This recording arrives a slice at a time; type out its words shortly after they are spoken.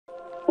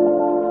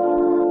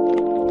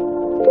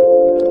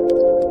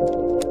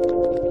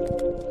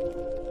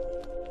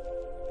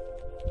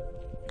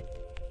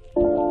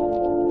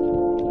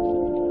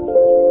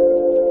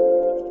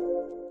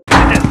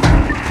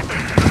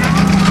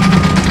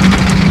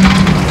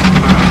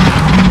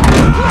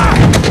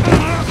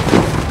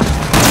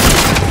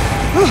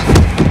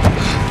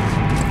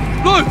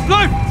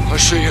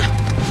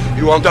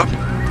You armed up?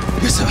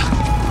 Yes, sir.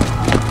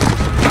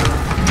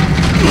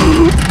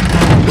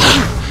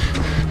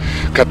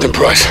 Captain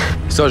Price.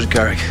 Sergeant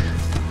Garrick.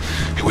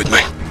 You with me?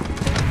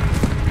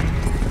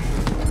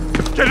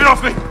 Get it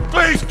off me!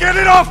 Please, get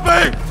it off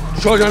me!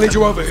 Sergeant, I need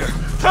you over here.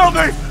 Tell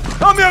me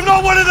I'm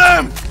not one of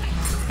them!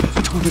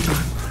 I don't want to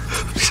die.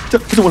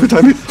 I don't want to die.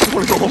 I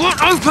want to go home.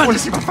 Open! I want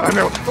to see my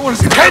family. I want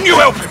to see. Can you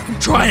help him?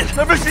 I'm trying.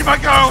 Let me see my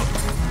girl!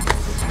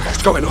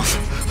 It's going off.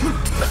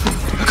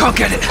 I can't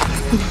get it.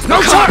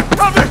 No time!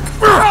 Help me!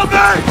 Help me!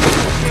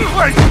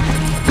 Wait!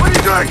 What are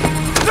you doing?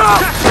 No!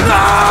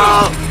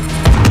 No!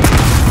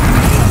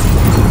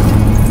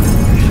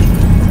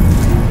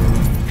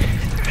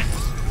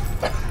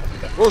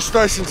 All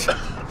stations.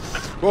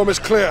 Bomb is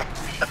clear.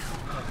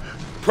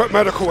 Prep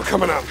medical are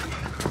coming up.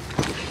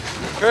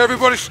 Okay,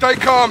 everybody stay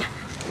calm.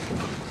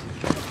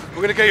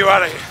 We're gonna get you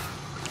out of here.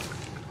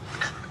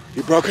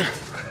 You broken?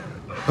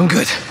 I'm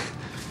good.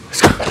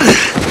 Let's go.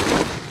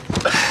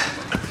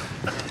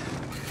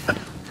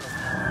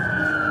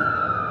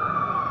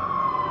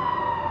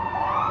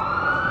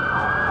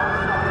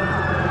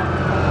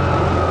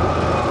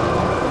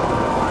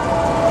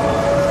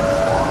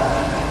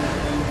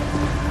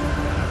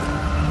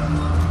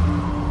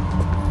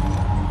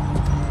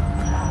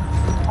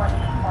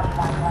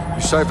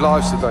 You saved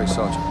lives today,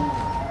 Sergeant.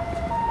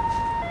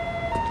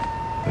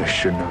 It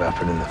shouldn't have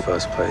happened in the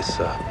first place,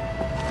 sir.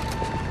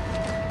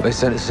 They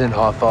sent us in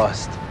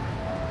half-assed.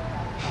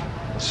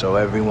 So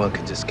everyone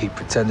can just keep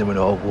pretending we're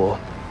not at war.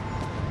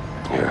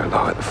 Yeah,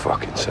 like the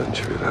fucking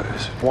century, that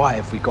is. Why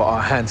have we got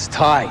our hands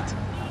tied?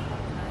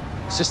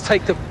 Let's just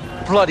take the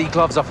bloody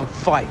gloves off and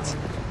fight.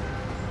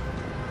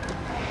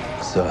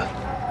 Sir.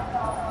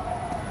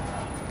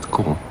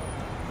 Go on.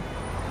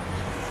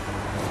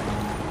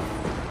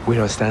 We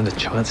don't stand a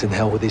chance in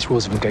hell with these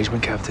rules of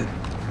engagement, Captain.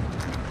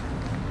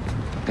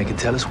 They can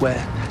tell us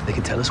where, they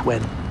can tell us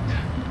when.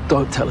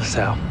 Don't tell us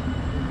how.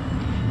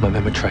 I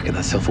remember tracking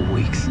that cell for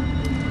weeks.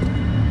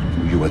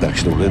 You had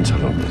actionable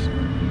intel on this?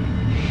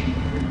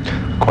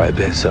 Quite a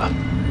bit, sir.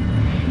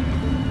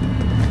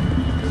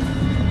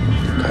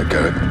 Okay,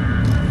 Garrett.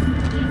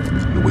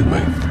 You're with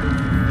me.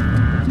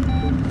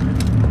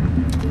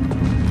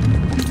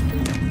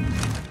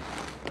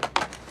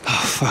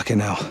 Oh, fucking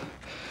hell.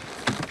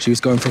 She was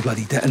going for a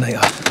bloody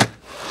detonator.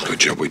 Good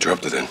job we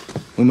dropped it in.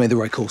 We made the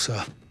right call,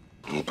 sir.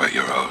 I'll bet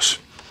your ass.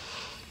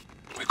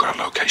 We got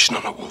a location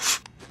on the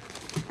wolf.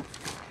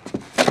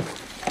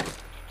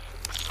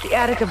 The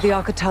attic of the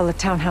Al-Qatala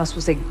townhouse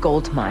was a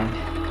gold mine.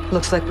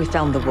 Looks like we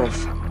found the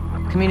wolf.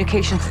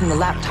 Communications from the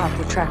laptop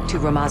were tracked to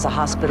Ramaza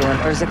Hospital in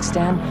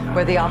Urzikstan,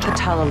 where the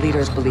Al-Qatala leader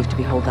is believed to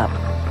be holed up.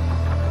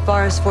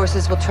 Farah's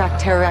forces will track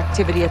terror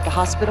activity at the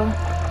hospital,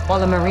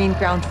 while a Marine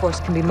ground force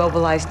can be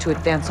mobilized to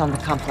advance on the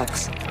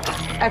complex.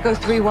 Echo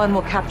 3-1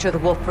 will capture the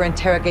wolf for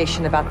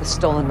interrogation about the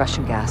stolen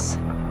Russian gas.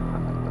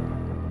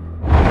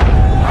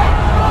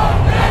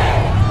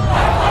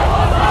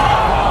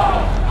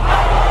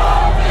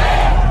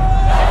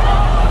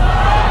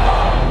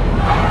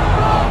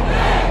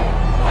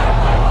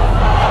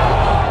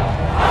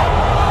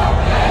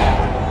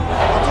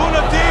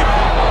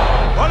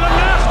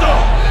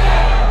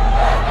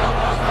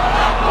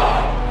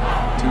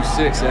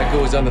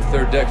 Echo is on the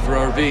third deck for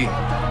RV.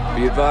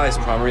 Be advised,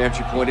 primary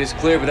entry point is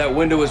clear, but that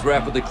window is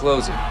rapidly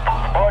closing.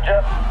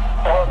 Roger.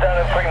 Hold down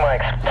at 3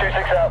 mics.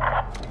 2-6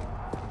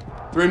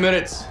 out. 3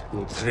 minutes.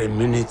 In 3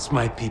 minutes,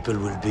 my people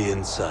will be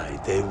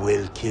inside. They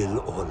will kill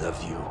all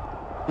of you.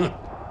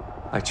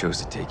 I chose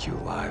to take you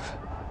alive.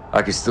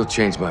 I could still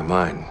change my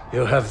mind.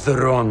 You have the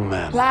wrong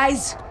man.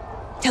 Lies.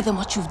 Tell them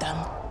what you've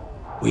done.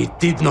 We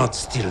did not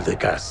steal the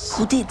gas.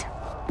 Who did?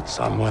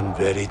 Someone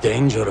very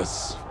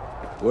dangerous.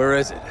 Where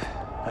is it?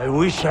 I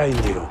wish I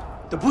knew.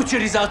 The butcher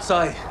is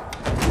outside.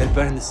 They'll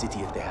burn the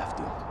city if they have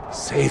to.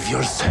 Save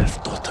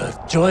yourself, daughter.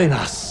 Join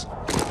us.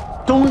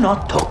 Do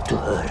not talk to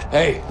her.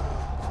 Hey!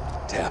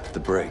 Tap the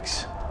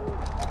brakes.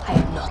 I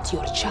am not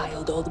your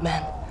child, old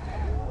man.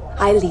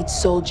 I lead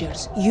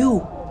soldiers.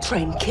 You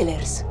train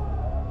killers.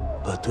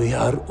 But we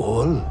are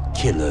all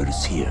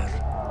killers here,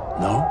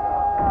 no?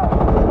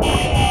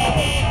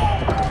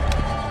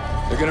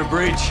 They're gonna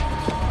breach.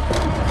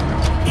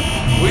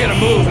 We gotta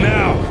move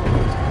now!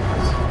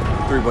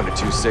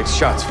 3-1-2-6,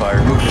 shots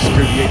fired. Move to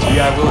secure the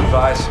HVI, will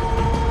advise.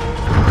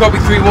 Copy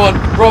 3-1.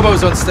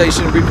 Bravo's on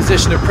station.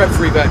 Reposition and prep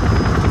for evac.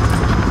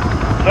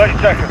 30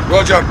 seconds.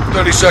 Roger,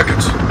 30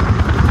 seconds.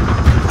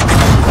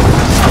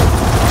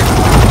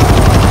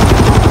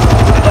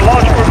 There's a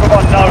large group of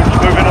unknowns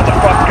moving on the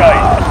front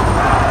gate.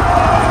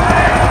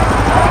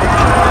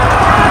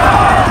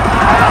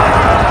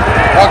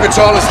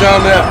 Al-Qatala's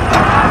down there.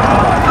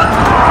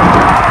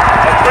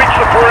 They've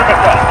reached the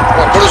perimeter.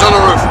 Well, put us on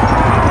the roof.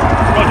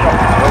 Roger.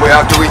 Well, we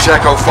have to reach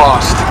Echo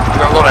fast. We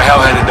got a lot of hell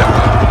headed that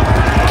way.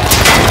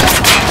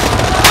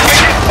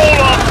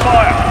 All on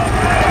fire.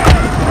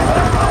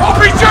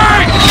 RPG!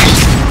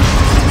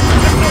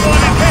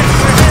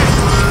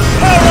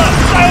 Power up!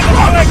 Stay on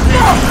the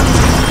collective!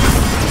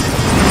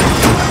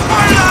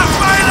 Fire!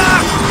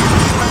 Fire!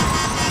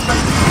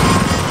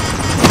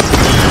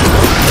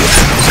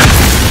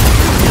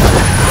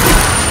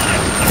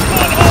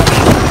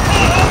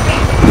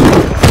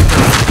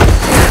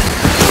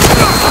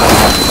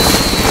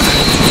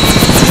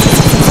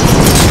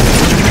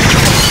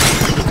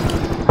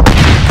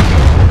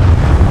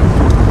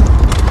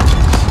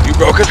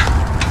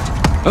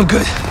 I'm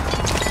good.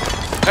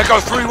 Echo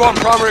 3-1,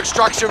 primary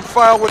extraction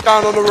failed. We're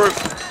down on the roof.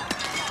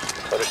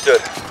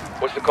 Understood.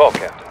 What's the call,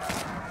 Captain?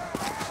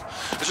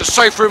 There's a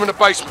safe room in the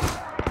basement.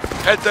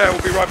 Head there,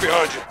 we'll be right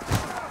behind you.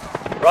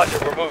 Roger,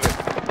 we're moving.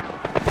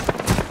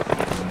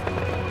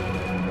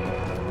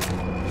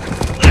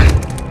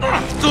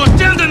 To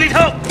attend, I need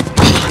help!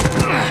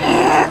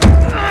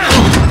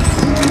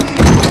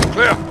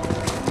 Clear.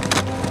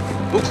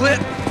 Who clear?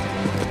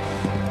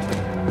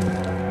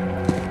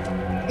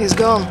 He's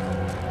gone.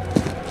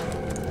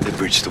 They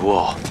breached the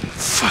wall.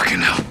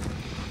 Fucking hell.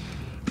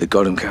 They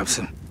got him,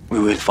 Captain. We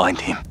will find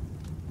him.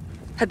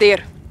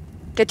 Hadir,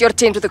 get your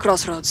team to the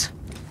crossroads.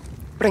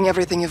 Bring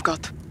everything you've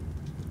got.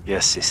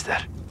 Yes, sister.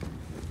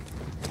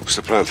 What's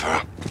the plan,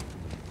 Farah?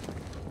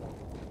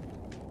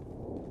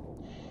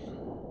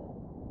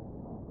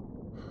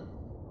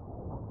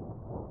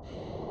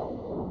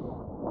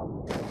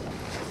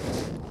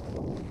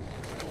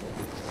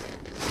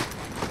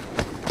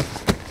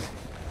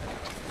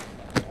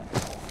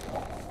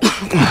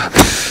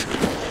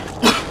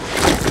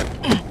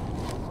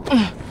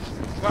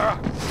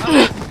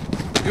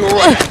 You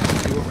alright?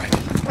 You alright?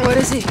 Where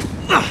is he?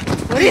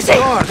 Where is he?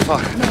 God,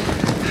 fuck.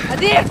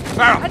 Hadir!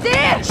 Farah!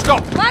 Hadir!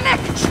 Stop! Manek!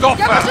 Stop,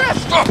 Farah!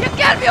 Stop! You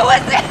can't be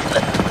with it!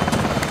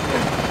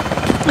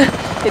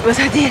 It was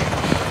Hadir.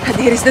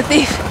 Hadir is the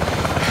thief.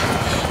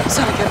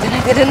 Sorry, Captain,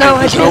 I didn't know.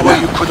 There's no way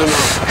you could have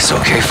known. It's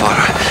okay,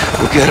 Farah.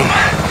 We'll get him.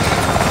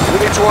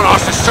 We need to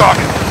unhouse this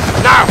target.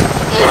 Now!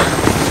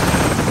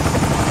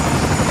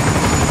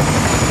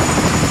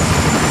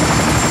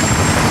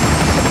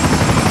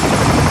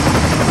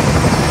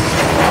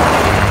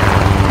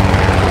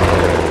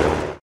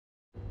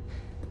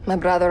 My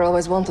brother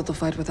always wanted to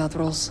fight without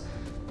rules.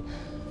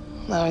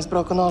 Now he's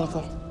broken all of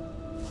them.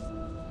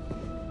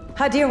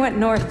 Hadir went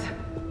north.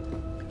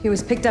 He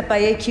was picked up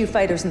by AQ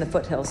fighters in the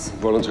foothills.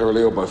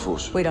 Voluntarily or by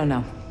force? We don't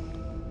know.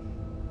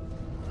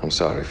 I'm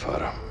sorry,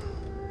 Farah.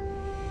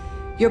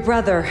 Your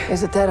brother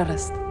He's a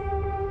terrorist.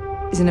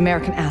 is an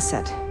American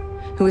asset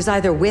who is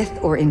either with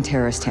or in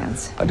terrorist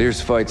hands.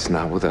 Hadir's fight's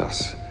not with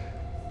us.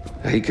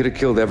 He could have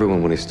killed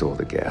everyone when he stole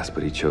the gas,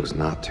 but he chose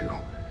not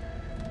to.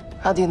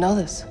 How do you know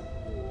this?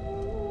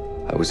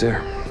 I was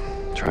there,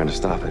 trying to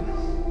stop it.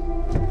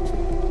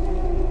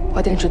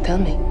 Why didn't you tell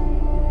me?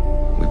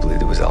 We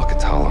believed it was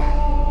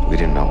Al-Qatala. We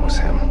didn't know it was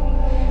him.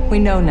 We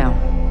know now.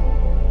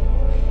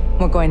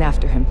 We're going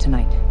after him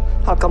tonight.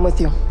 I'll come with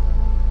you.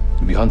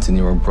 You'll be hunting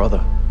your own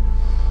brother.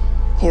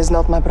 He is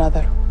not my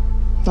brother.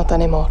 Not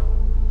anymore.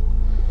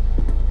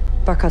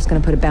 Barkov's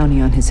gonna put a bounty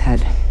on his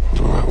head.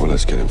 All right, well,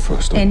 let's get him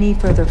first. Any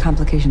further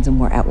complications and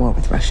we're at war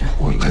with Russia.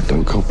 Well, that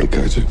don't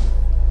complicate it.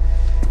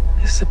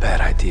 This is a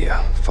bad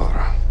idea,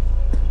 Farah.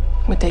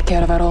 We take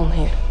care of our own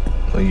here.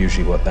 Not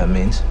usually what that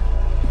means.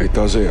 It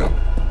does here.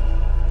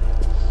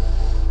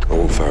 I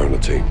want Farah on the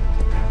team.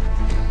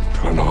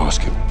 Try not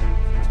ask him.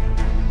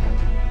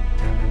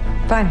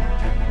 Fine.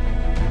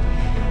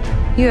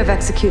 You have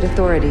execute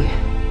authority.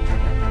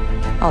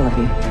 All of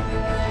you.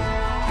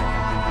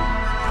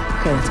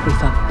 Okay, let's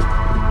brief up.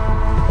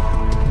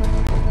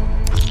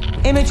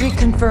 Imagery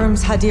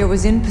confirms Hadir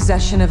was in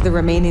possession of the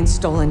remaining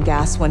stolen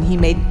gas when he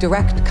made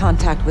direct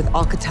contact with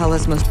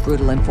Al-Qatala's most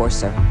brutal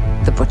enforcer,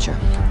 the Butcher.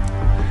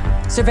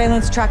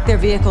 Surveillance tracked their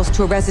vehicles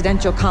to a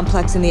residential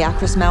complex in the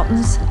Akros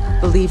Mountains,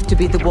 believed to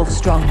be the Wolf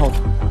stronghold.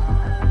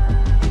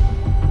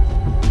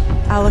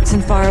 Alex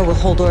and Farah will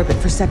hold orbit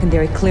for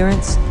secondary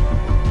clearance,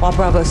 while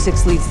Bravo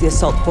 6 leads the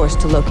assault force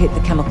to locate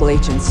the chemical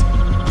agents,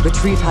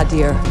 retrieve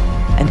Hadir,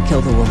 and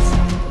kill the Wolf.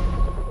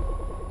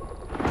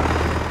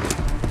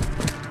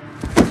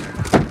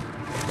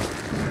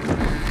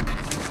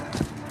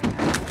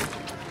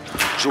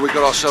 So we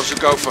got ourselves a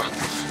gopher.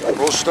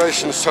 All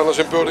stations, tunnels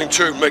in building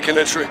 2, making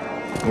entry.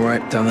 All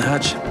right, down the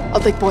hatch. I'll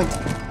take point.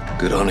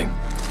 Good hunting.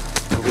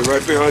 We'll be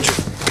right behind you.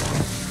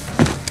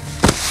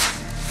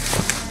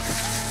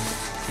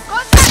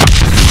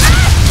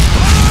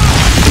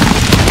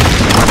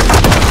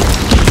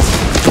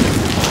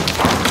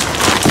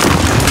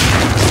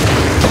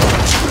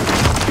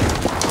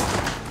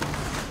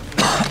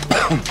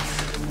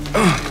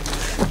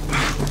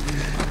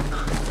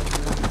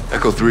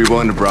 Echo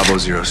 3-1 to Bravo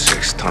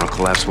 06. Tunnel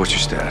collapse. What's your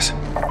status?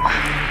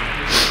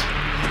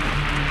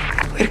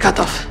 We're cut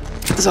off.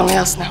 There's only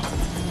us now.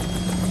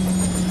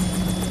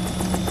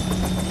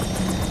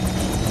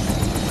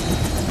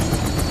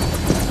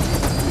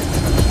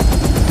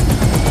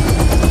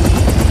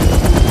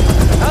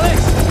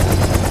 Alex!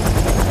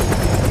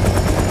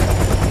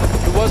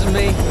 It wasn't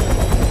me.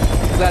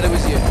 I'm glad it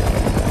was you.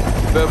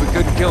 But we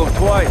couldn't kill him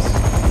twice.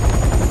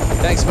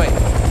 Thanks, mate.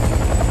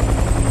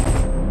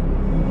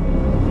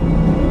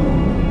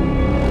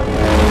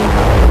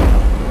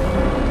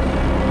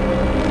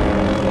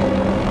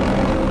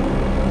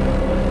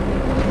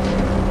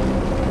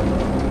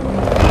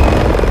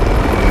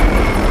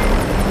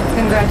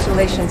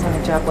 Congratulations on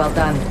a job well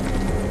done.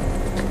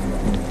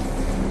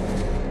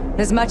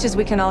 As much as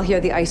we can all hear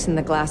the ice in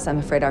the glass, I'm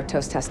afraid our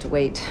toast has to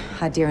wait.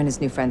 Hadir and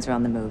his new friends are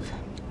on the move.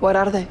 What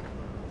are they?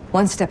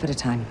 One step at a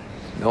time.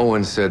 No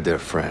one said they're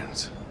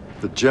friends.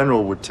 The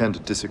general would tend to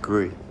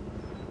disagree.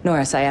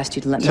 Norris, I asked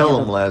you to let me Tell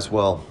handle... him,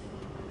 Laswell.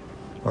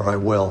 Or I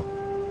will.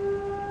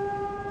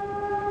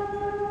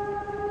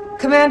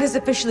 Command has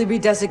officially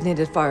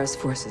redesignated Farah's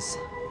forces.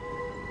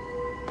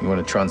 You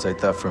want to translate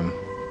that from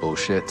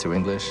bullshit to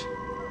English?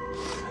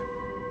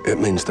 It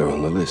means they're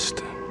on the list.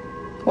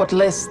 What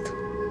list?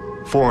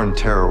 Foreign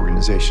terror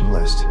organization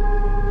list.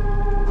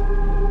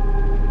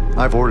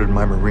 I've ordered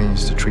my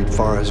Marines to treat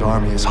Farah's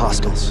army as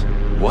hostiles.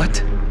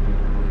 What?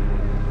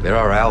 They're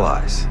our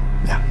allies.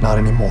 Yeah, not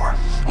anymore.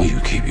 Will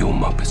you keep your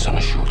Muppets on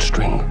a short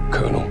string,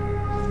 Colonel?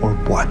 Or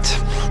what?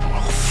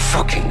 I'll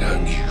fucking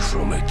hang you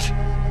from it.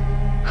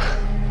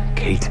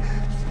 Kate,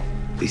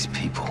 these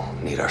people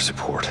need our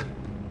support.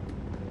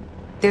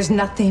 There's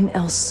nothing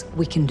else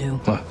we can do.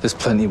 Well, there's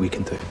plenty we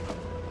can do.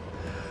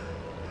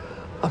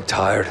 I'm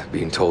tired of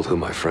being told who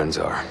my friends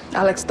are.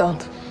 Alex,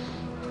 don't.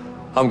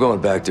 I'm going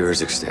back to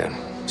Urzikstan,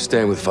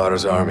 staying with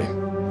Farah's army.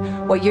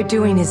 What you're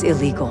doing is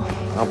illegal.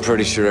 I'm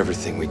pretty sure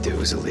everything we do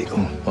is illegal.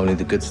 Only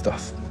the good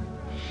stuff.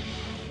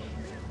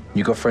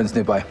 You got friends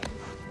nearby?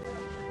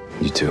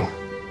 You too.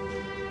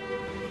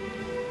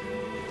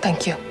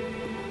 Thank you.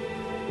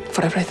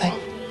 For everything.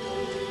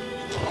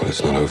 Well,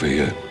 it's not over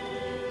yet.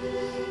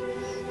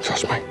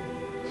 Trust me.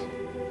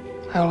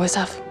 I always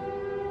have.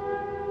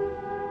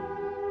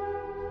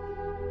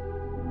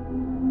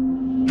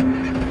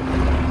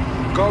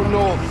 Go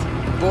north.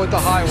 Avoid the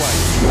highway.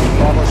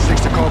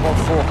 506 to Cobalt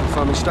 4,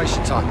 confirming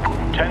station time.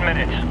 10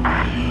 minutes.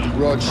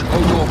 Rog,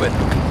 hold orbit.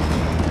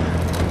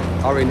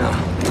 Hurry now.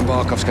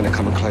 Barkov's gonna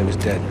come and claim his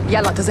dead.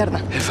 Yalla,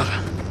 Tazerna.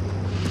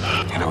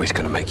 You know he's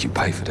gonna make you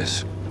pay for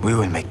this. We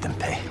will make them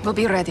pay. We'll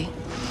be ready.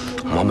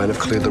 My men have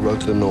cleared the road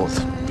to the north.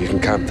 You can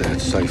camp there,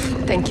 it's safe.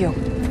 Thank you.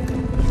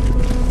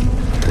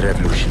 The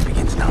revolution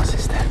begins now,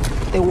 sister.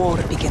 The war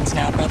begins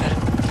now, brother.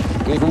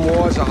 Even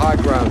war is a high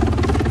ground.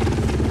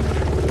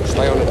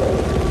 Stay on it.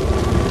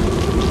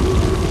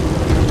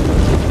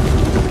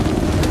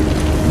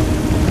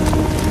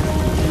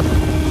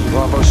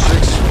 Bravo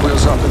 6,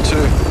 wheels up in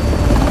 2.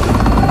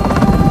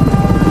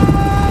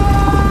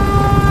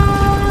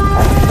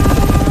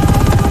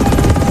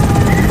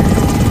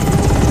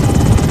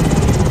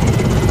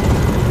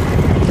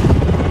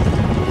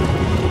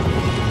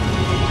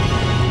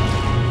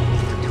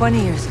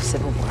 Years of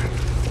civil war.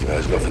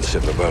 There's nothing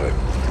simple about it.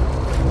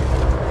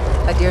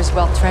 Adir's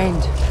well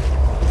trained.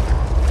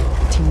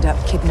 Teamed up,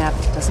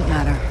 kidnapped, doesn't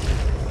matter.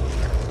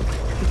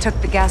 He took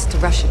the gas to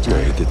Russia, John.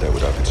 Yeah, he did that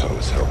without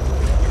Katana's help.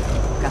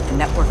 Got the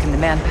network and the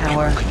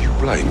manpower. Can you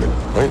blame him,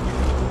 right?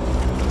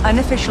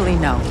 Unofficially,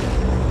 no.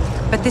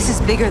 But this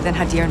is bigger than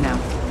Hadir now.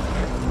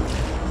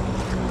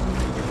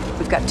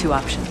 We've got two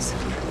options.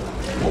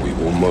 Or we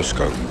warn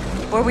Moscow.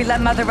 Or we let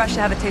Mother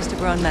Russia have a taste of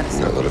her own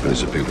medicine. No, a lot of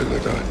innocent people are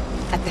gonna die.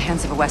 At the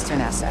hands of a Western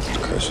asset.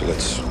 Okay, so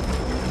let's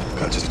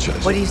cut to the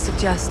chase. What do you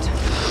suggest?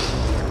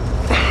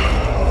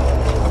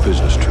 A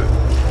business trip.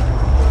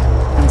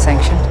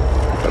 Unsanctioned?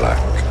 Black.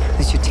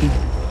 Who's your team?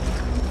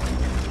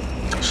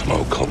 Some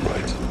old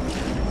comrades.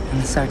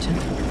 And the sergeant?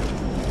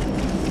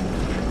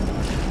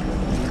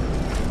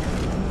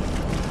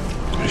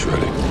 He's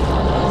ready.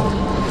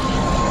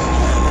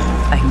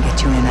 I can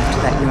get you in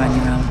after that. You're on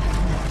your own.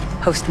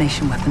 Host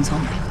nation weapons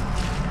only.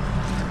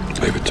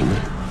 Leave it to me.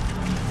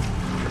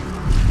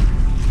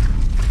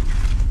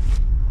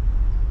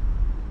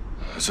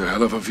 It's a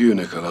hell of a view,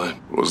 Nikolai.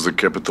 Was the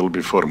capital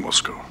before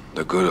Moscow?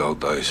 The good old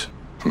days.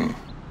 I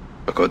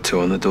got 2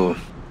 on the door.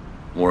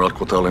 More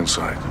Alcatel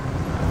inside.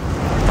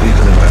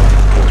 Legal and well.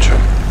 Watch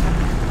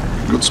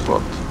Good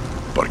spot.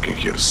 Parking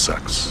here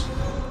sucks.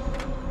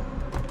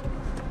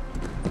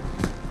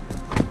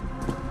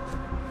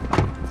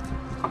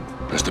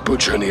 That's the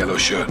butcher in the yellow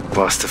shirt.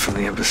 Bastard from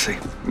the embassy.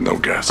 No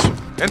gas.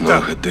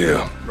 No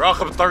Hadir.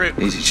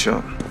 Easy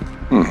shot.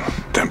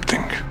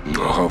 Tempting.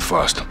 Oh, how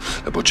fast?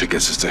 The butcher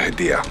gets us to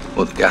Hadir.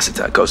 Or the gas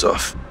attack goes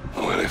off.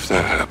 Well, if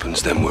that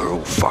happens, then we're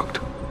all fucked.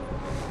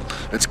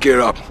 Let's gear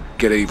up.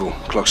 Get evil.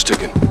 Clock's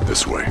ticking.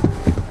 This way.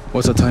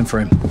 What's the time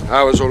frame?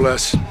 Hours or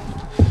less.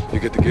 You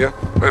get the gear?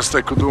 Best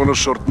I could do on a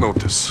short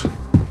notice.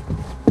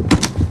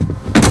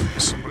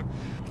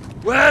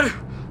 Where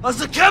are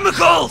the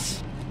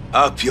chemicals?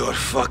 Up your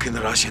fucking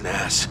Russian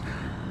ass.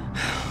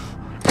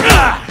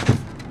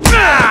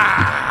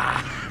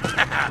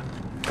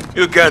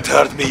 You can't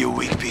hurt me, you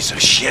weak piece of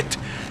shit.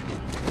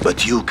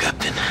 But you,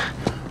 Captain,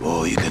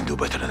 oh, you can do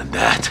better than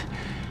that.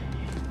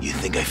 You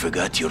think I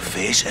forgot your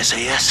face,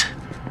 SAS?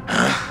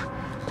 Huh?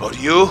 Or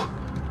you,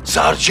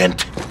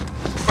 Sergeant?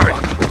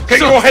 Get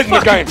your head in the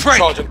game,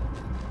 Sergeant.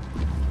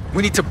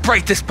 We need to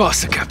break this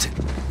bastard, Captain.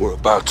 We're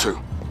about to.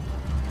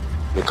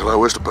 Nikolai,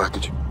 where's the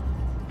package?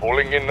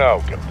 Pulling in now,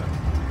 Captain.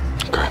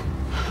 Okay.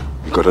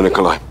 You go to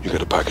Nikolai. You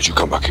get a package. You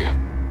come back here.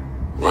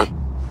 Right?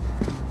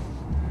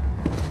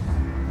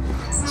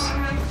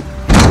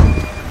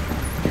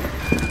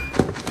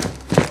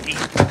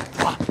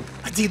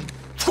 Один,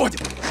 входим!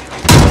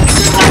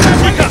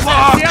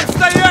 Всем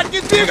стоять,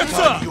 не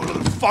двигаться! You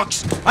little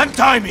fucks!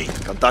 Untie me!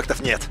 Контактов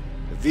нет.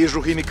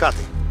 Вижу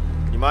химикаты.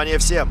 Внимание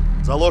всем!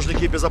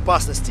 Заложники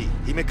безопасности.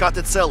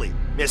 Химикаты целый.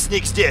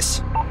 Мясник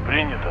здесь.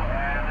 Принято.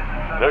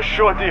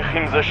 Расчеты их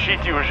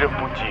химзащите уже в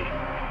пути.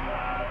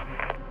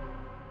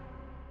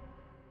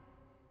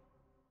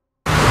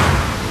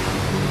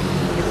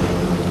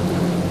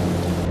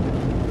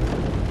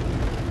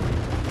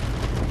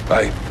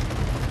 Hey.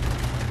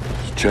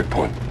 It's a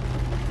checkpoint.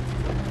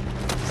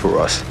 For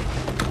us.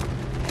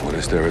 What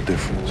is there a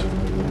difference?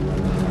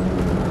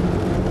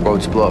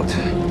 Road's blocked.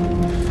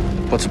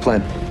 What's the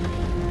plan?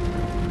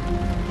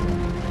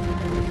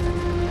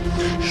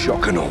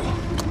 Shock and all.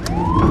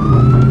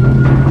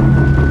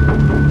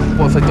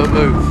 What if they don't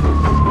move?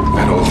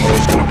 Then all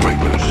hell's gonna break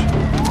loose.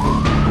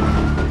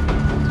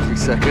 3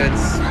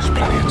 seconds. That's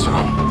plenty of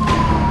time.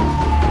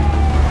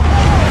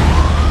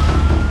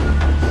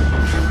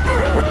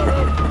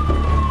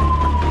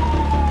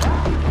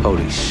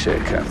 Holy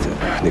shit, Captain.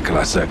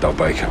 Nikolai said they'll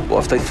bake him.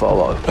 What if they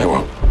follow? They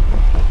won't.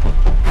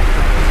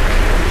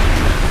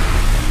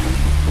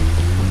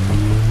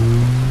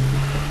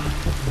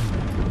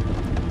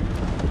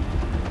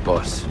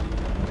 Boss.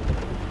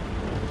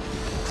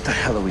 What the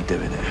hell are we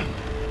doing here?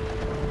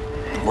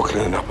 We're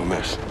cleaning up a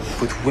mess.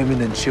 With women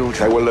and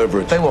children. They were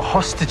leveraged. They were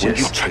hostages. When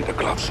you take the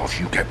gloves off,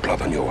 you get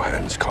blood on your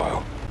hands,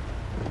 Kyle.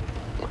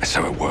 That's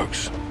how it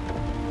works.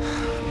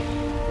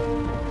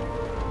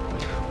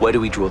 Where do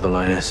we draw the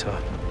line, sir?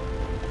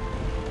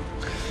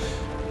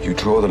 You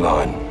draw the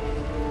line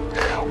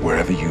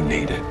wherever you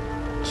need it,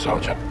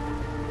 Sergeant.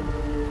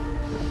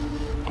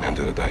 At the end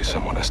of the day,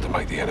 someone has to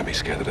make the enemy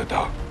scared of the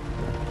dark.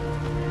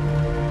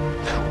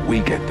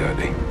 We get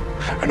dirty,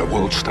 and the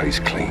world stays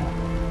clean.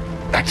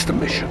 That's the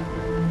mission.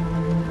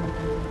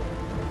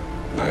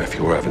 Now, if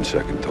you're having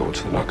second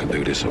thoughts, then I can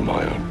do this on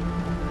my own.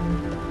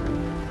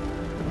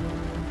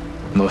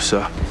 No,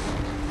 sir.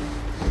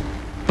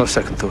 No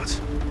second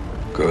thoughts.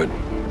 Good.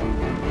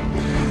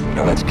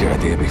 Now let's get out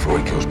of here before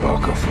he kills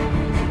Barkov.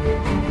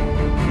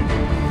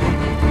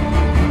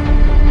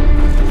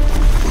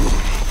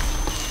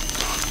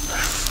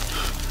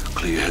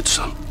 Clear your head,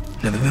 son.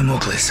 Never been more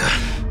clear, sir.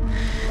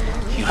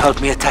 You helped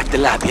me attack the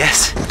lab,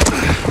 yes?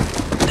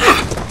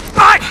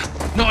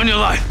 Not on your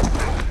life.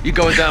 You're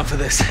going down for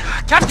this.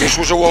 Captain! This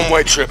was a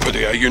one-way trip,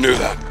 Padilla. You knew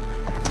that.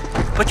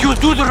 But you'll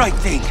do the right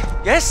thing,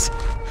 yes?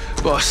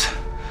 Boss,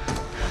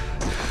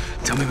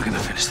 tell me we're gonna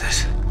finish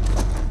this.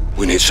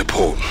 We need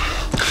support.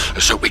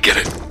 Let's hope we get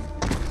it.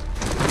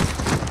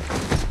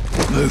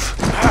 Move.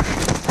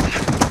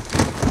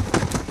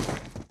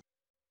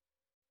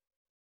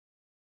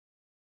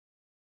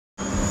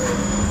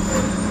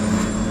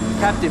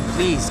 Captain,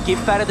 please, give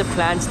Farah the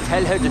plans,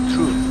 tell her the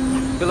truth.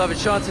 You'll have a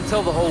chance to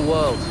tell the whole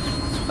world.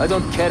 I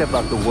don't care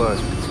about the world.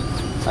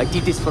 I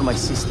did this for my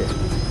sister.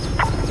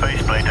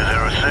 Faceplate to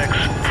 06.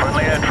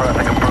 Friendly air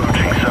traffic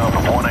approaching south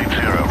of 180.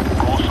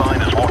 Call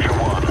sign is Watcher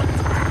 1.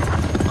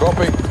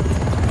 Copy.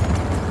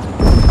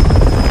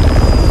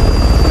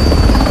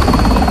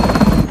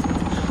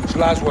 It's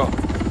Laswell.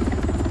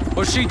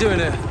 What's she doing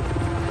here?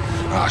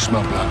 I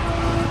smell blood.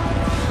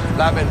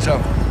 Lab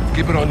intel.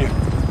 Keep it on you.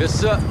 Yes,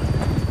 sir.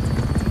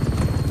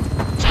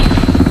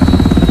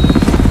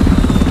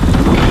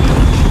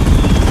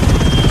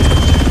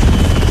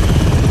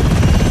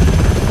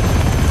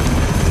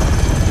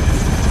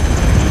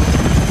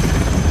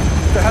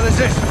 What the hell is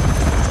this?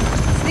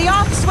 It's the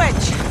off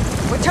switch.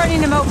 We're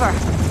turning him over.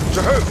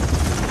 To who?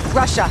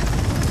 Russia.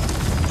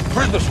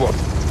 Prisoner swap.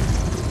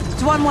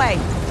 It's one way.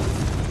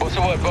 What's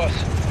the word, boss?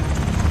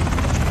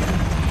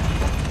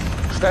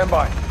 Stand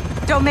by.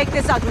 Don't make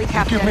this ugly,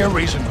 Captain. Give me a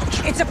reason not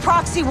to. It's a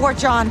proxy war,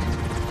 John.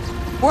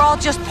 We're all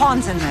just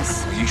pawns in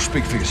this. You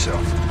speak for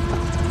yourself.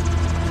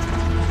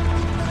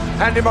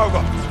 Hand him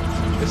over.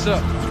 Yes,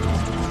 sir.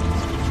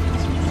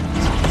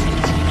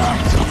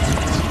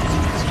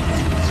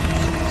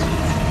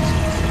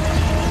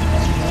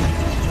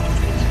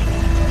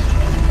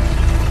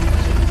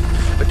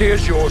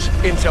 Idea's yours,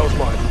 intel's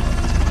mine.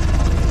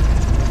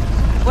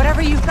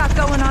 Whatever you've got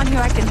going on here,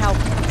 I can help.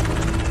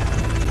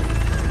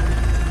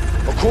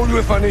 I'll call you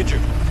if I need you.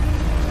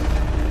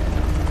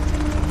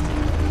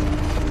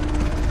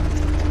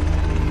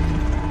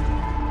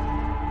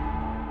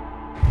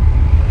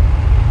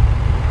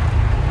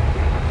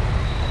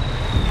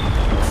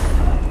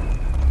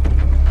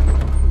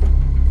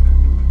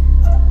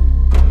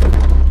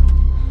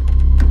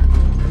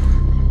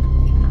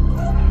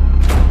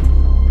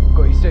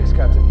 Got E6,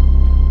 Captain.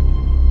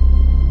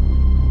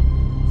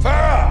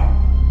 Farah!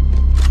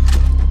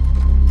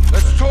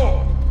 Let's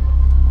talk!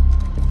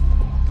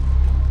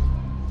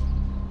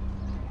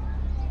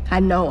 I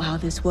know how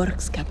this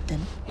works,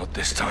 Captain. Not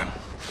this time.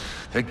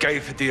 They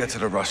gave Hadir to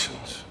the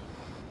Russians.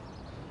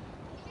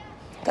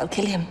 They'll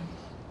kill him.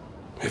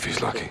 If he's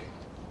lucky.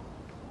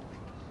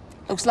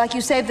 Looks like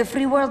you saved the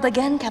free world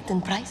again, Captain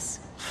Price.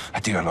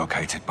 Hadir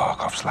located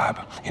Barkov's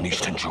lab in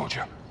eastern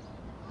Georgia.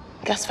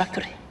 Gas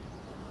factory.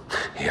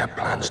 He had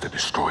plans to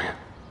destroy it.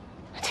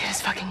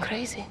 Hadir's fucking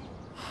crazy.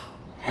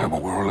 Yeah,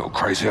 but we're a little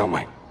crazy, aren't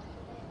we?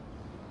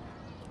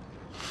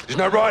 Isn't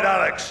that right,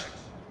 Alex?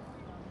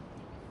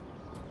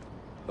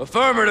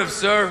 Affirmative,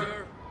 sir.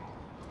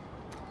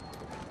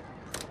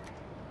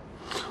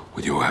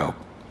 With your help,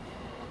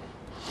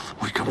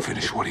 we can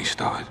finish what he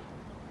started.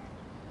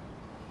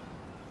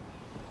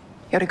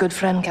 You're a good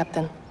friend,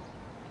 Captain.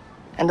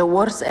 And the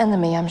worst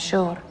enemy, I'm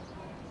sure.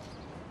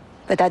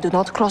 But I do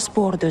not cross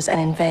borders and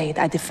invade.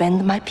 I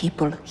defend my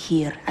people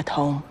here at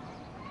home.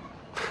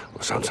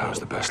 Well, sometimes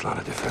the best line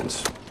of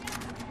defense.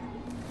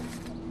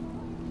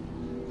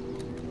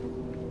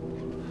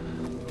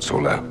 It's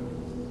all there.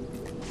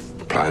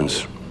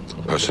 Plans,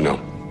 personnel.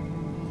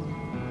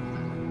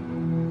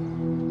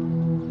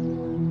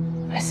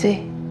 I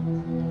see.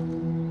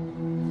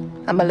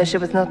 A militia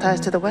with no ties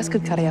to the West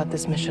could carry out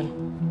this mission.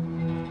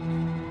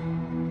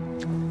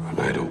 And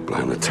they'd all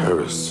blame the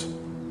terrorists,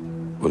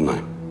 wouldn't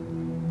they?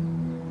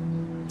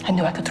 I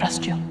knew I could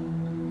trust you.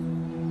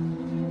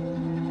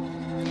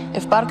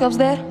 If Barkov's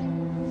there,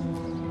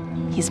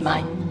 he's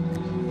mine.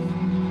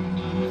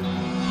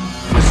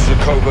 This is a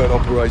covert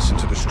operation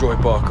to destroy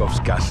Barkov's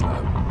gas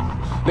lab.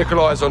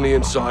 Nikolai's on the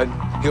inside.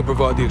 He'll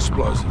provide the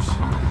explosives.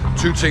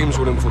 2 teams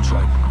will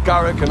infiltrate.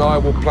 Garrick and I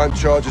will plant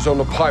charges on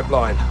the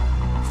pipeline.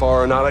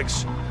 Farah and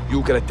Alex,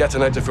 you'll get a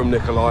detonator from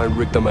Nikolai and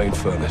rig the main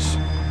furnace.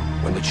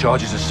 When the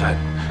charges are set,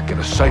 get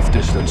a safe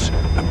distance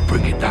and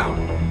bring it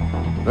down.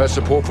 Their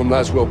support from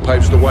Laswell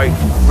paves the way.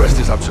 The rest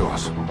is up to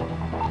us.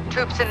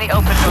 Troops in the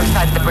open north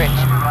side of the bridge.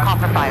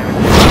 Copper fire.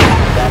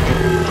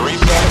 3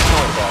 status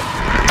northbound.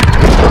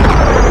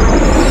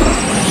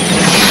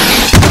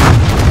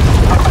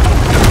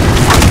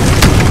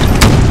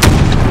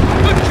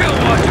 Good kill,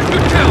 Watcher.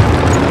 Good kill.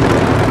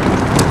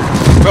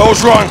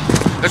 Bell's run.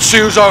 Let's see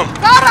who's on.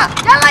 Dora!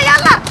 Yalla,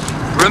 yalla!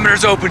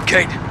 Perimeter's open,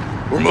 Kate.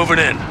 We're moving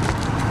in.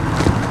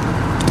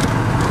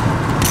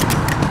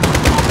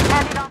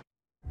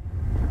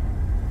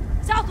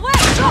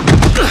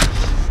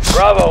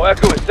 Bravo,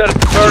 Echo is set at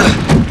the turret.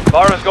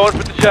 Farah's going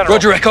for the general.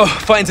 Roger, Echo.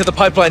 Fight into the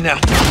pipeline now.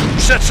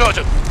 Set,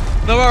 Sergeant.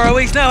 No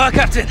ROEs now, huh,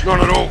 Captain?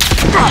 None at all.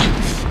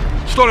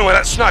 Stolen away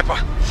that sniper.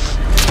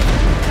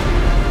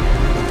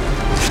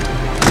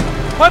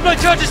 Pipeline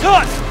charge is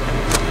hot!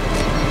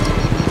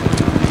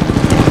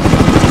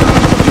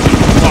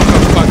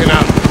 Barkov's fucking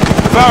out.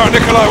 Farah,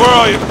 Nikolai, where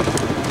are you?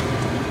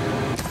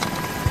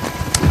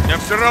 Мне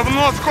все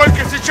равно,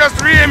 сколько сейчас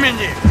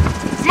времени!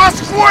 С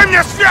Москвой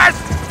мне связь!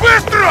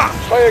 Быстро!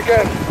 Say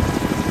again.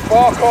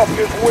 Barkov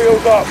is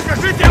wheeled up.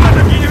 Скажите об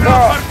этом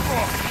генерал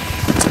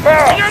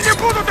Барков! Меня не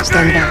будут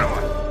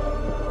игнорировать!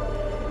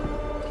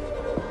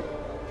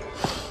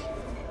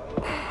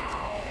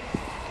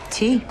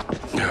 Tea?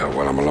 Yeah,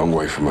 well, I'm a long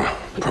way from a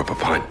proper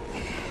pint.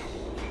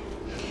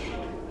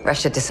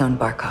 Russia disowned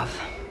Barkov.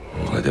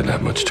 Well, they didn't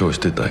have much choice,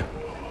 did they?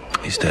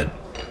 He's dead.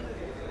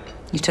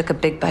 You took a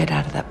big bite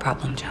out of that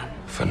problem, John.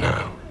 For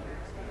now.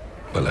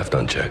 But left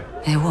unchecked.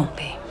 It won't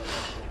be.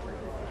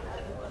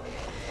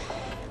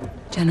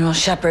 General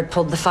Shepard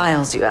pulled the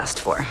files you asked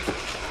for.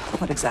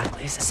 What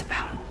exactly is this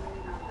about?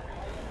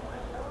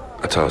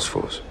 A task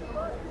force.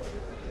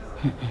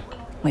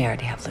 We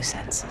already have loose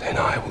ends. Then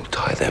I will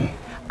tie them.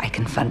 I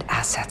can fund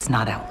assets,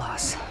 not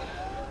outlaws.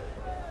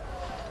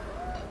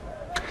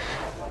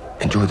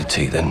 Enjoy the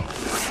tea, then.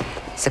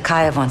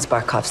 Zakhaev wants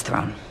Barkov's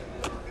throne.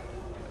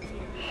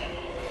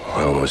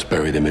 I almost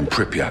buried him in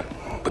Pripyat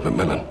with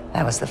Macmillan.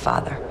 That was the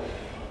father.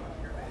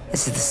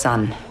 This is the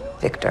son,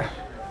 Victor.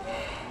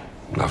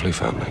 Lovely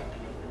family.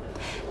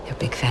 They're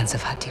big fans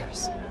of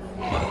Hadir's.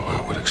 Well,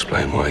 that would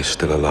explain why he's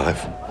still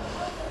alive.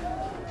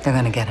 They're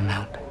gonna get him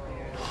out.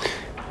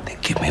 Then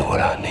give me what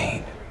I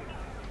need.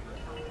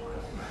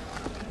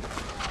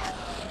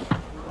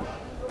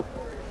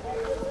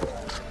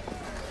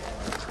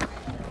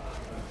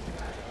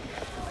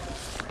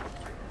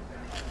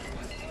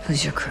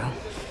 Who's your crew?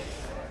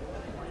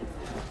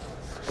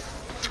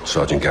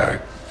 Sergeant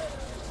Garrick.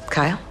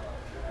 Kyle?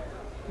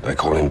 They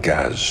call him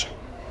Gaz.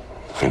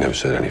 He never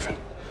said anything.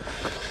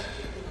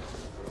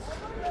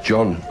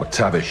 John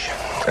McTavish,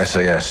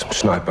 SAS,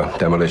 sniper,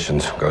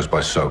 demolitions, goes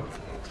by SOAP.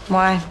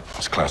 Why?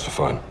 It's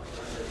classified.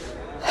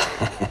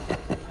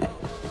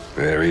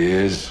 There he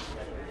is.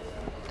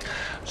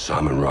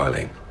 Simon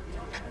Riley.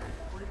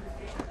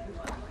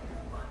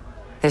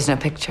 There's no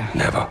picture.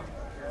 Never.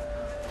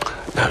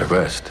 Now the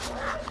rest.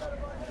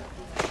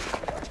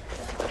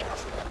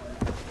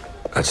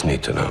 That's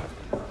neat to know.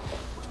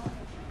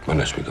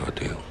 Unless we got a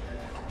deal.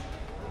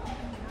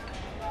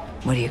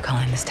 What are you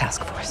calling this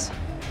task force?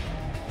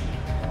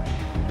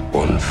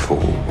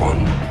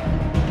 141.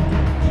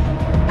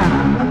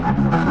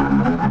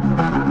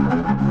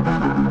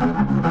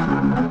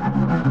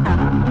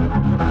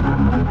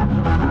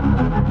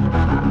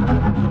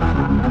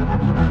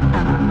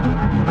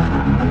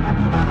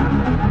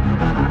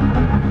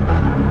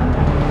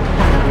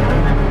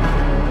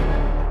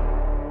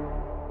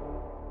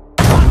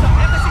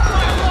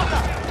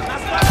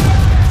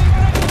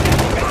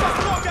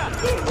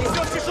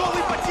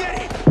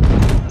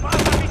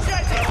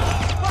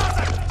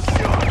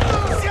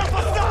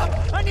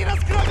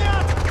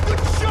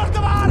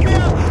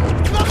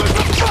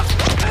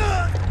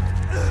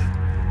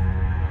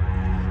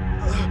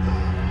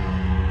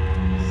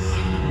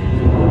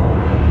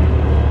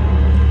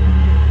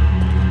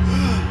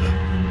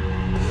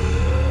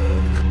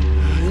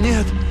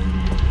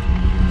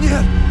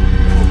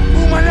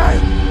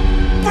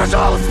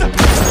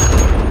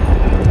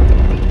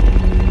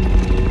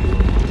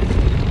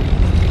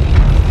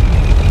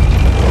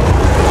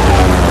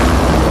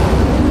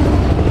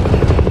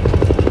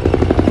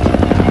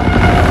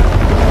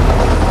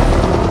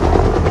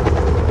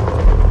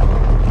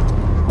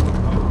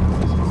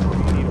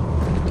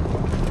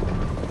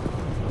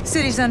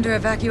 city's under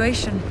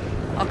evacuation.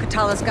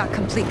 Al-Qatala's got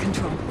complete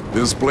control.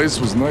 This place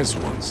was nice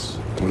once.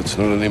 Well, it's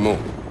not anymore.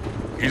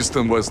 East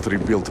and West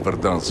rebuilt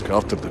Verdansk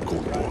after the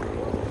Cold War.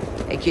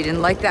 AQ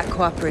didn't like that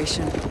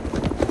cooperation.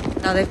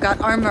 Now they've got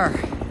armor,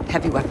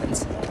 heavy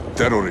weapons.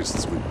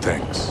 Terrorists with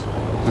tanks.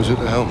 Who's at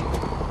the helm?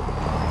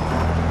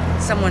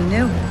 Someone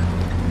new.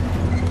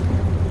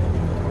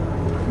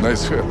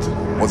 Nice hit.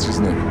 What's his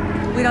name?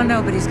 We don't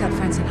know, but he's got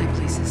friends in high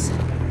places.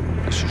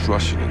 This is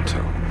Russian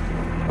intel.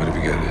 Where did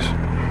we get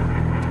this?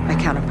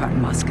 My counterpart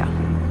in Moscow.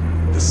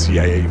 The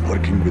CIA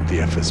working with the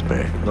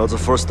FSB. Not the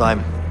first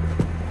time.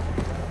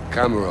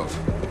 Kamarov.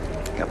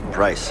 Captain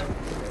Price.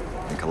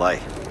 Nikolai.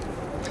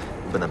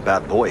 Been a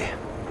bad boy.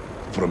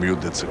 From you,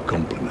 that's a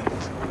compliment.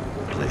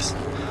 Please.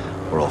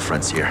 We're all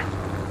friends here.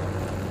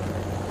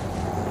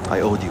 I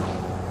owed you.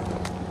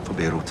 For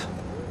Beirut.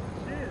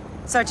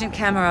 Sergeant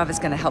Kamarov is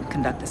going to help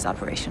conduct this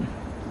operation.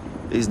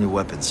 These new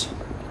weapons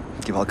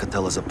give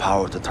Alcatraz the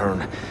power to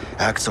turn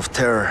acts of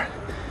terror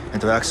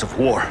into acts of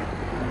war.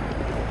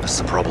 That's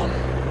the problem.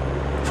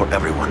 For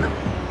everyone.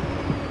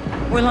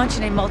 We're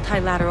launching a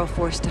multilateral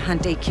force to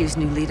hunt AQ's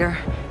new leader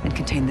and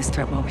contain this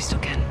threat while we still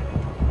can.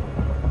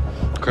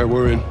 Okay,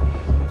 we're in.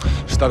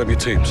 Start up your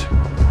teams.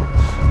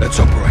 Let's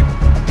operate.